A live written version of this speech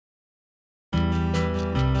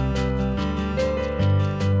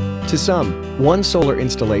To some, one solar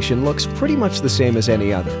installation looks pretty much the same as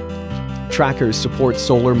any other. Trackers support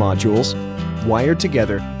solar modules, wired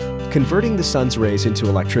together, converting the sun's rays into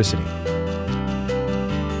electricity.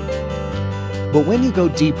 But when you go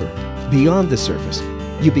deeper, beyond the surface,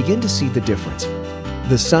 you begin to see the difference.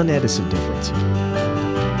 The SunEdison difference.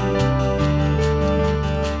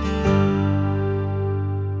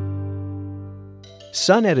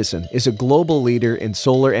 SunEdison is a global leader in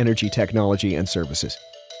solar energy technology and services.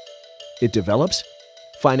 It develops,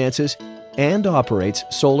 finances, and operates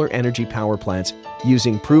solar energy power plants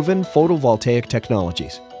using proven photovoltaic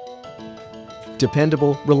technologies.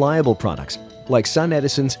 Dependable, reliable products like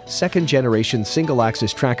SunEdison's second-generation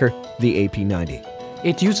single-axis tracker, the AP90.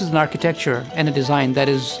 It uses an architecture and a design that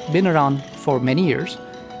has been around for many years.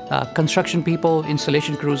 Construction people,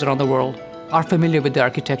 installation crews around the world are familiar with the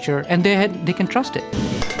architecture and they can trust it.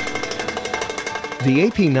 The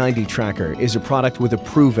AP90 tracker is a product with a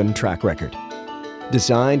proven track record.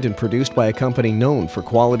 Designed and produced by a company known for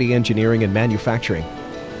quality engineering and manufacturing,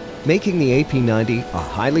 making the AP90 a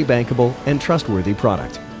highly bankable and trustworthy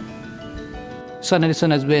product.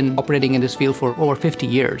 SunEdison has been operating in this field for over 50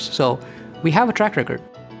 years, so we have a track record.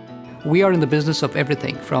 We are in the business of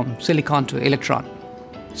everything from silicon to electron.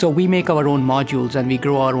 So we make our own modules and we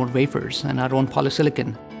grow our own wafers and our own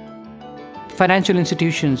polysilicon. Financial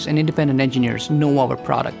institutions and independent engineers know our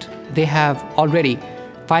product. They have already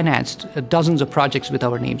financed dozens of projects with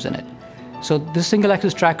our names in it. So this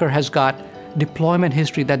single-axis tracker has got deployment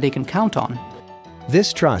history that they can count on.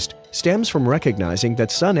 This trust stems from recognizing that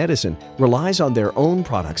SunEdison relies on their own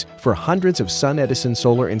products for hundreds of SunEdison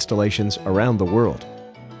solar installations around the world.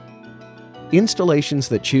 Installations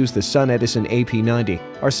that choose the SunEdison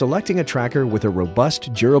AP90 are selecting a tracker with a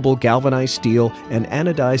robust, durable galvanized steel and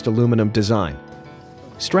anodized aluminum design.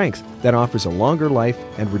 Strength that offers a longer life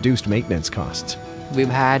and reduced maintenance costs. We've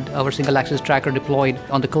had our single-axis tracker deployed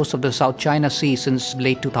on the coast of the South China Sea since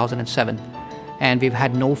late 2007, and we've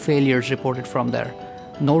had no failures reported from there.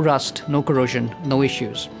 No rust, no corrosion, no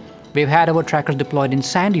issues. We've had our trackers deployed in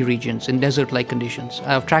sandy regions, in desert-like conditions.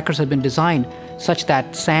 Our trackers have been designed such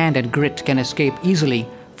that sand and grit can escape easily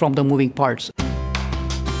from the moving parts.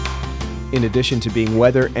 In addition to being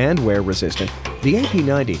weather and wear resistant, the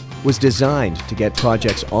AP90 was designed to get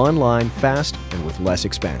projects online fast and with less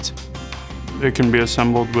expense. It can be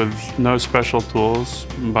assembled with no special tools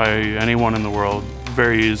by anyone in the world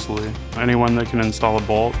very easily. Anyone that can install a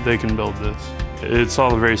bolt, they can build this. It's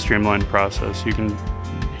all a very streamlined process. You can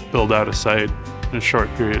build out a site in a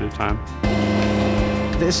short period of time.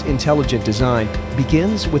 This intelligent design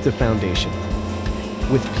begins with the foundation,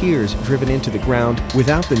 with piers driven into the ground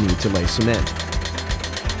without the need to lay cement.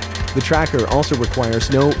 The tracker also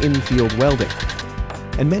requires no in-field welding,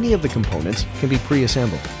 and many of the components can be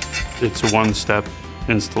pre-assembled. It's a one-step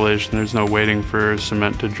installation. There's no waiting for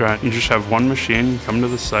cement to dry. You just have one machine, come to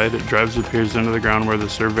the site, it drives the piers into the ground where the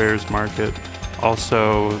surveyors mark it.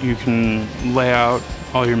 Also, you can lay out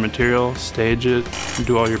all your material, stage it,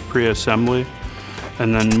 do all your pre-assembly,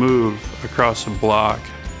 and then move across a block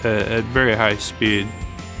at very high speed.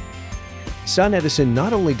 SunEdison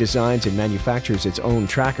not only designs and manufactures its own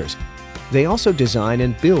trackers, they also design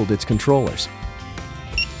and build its controllers.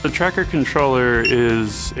 The tracker controller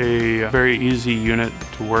is a very easy unit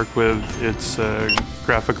to work with. It's a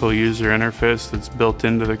graphical user interface that's built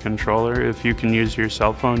into the controller. If you can use your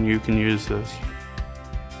cell phone, you can use this.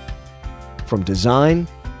 From design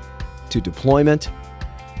to deployment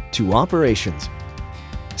to operations,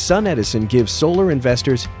 SunEdison gives solar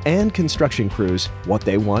investors and construction crews what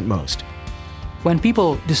they want most. When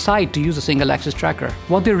people decide to use a single-axis tracker,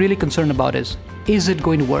 what they're really concerned about is it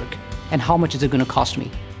going to work and how much is it going to cost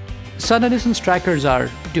me? SunEdison's trackers are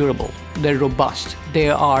durable, they're robust, they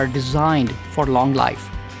are designed for long life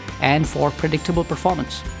and for predictable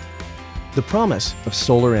performance. The promise of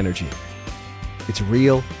solar energy. It's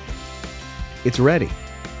real, it's ready.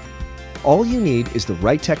 All you need is the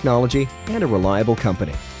right technology and a reliable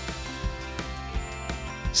company.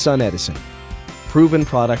 SunEdison. Proven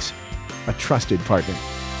products, a trusted partner.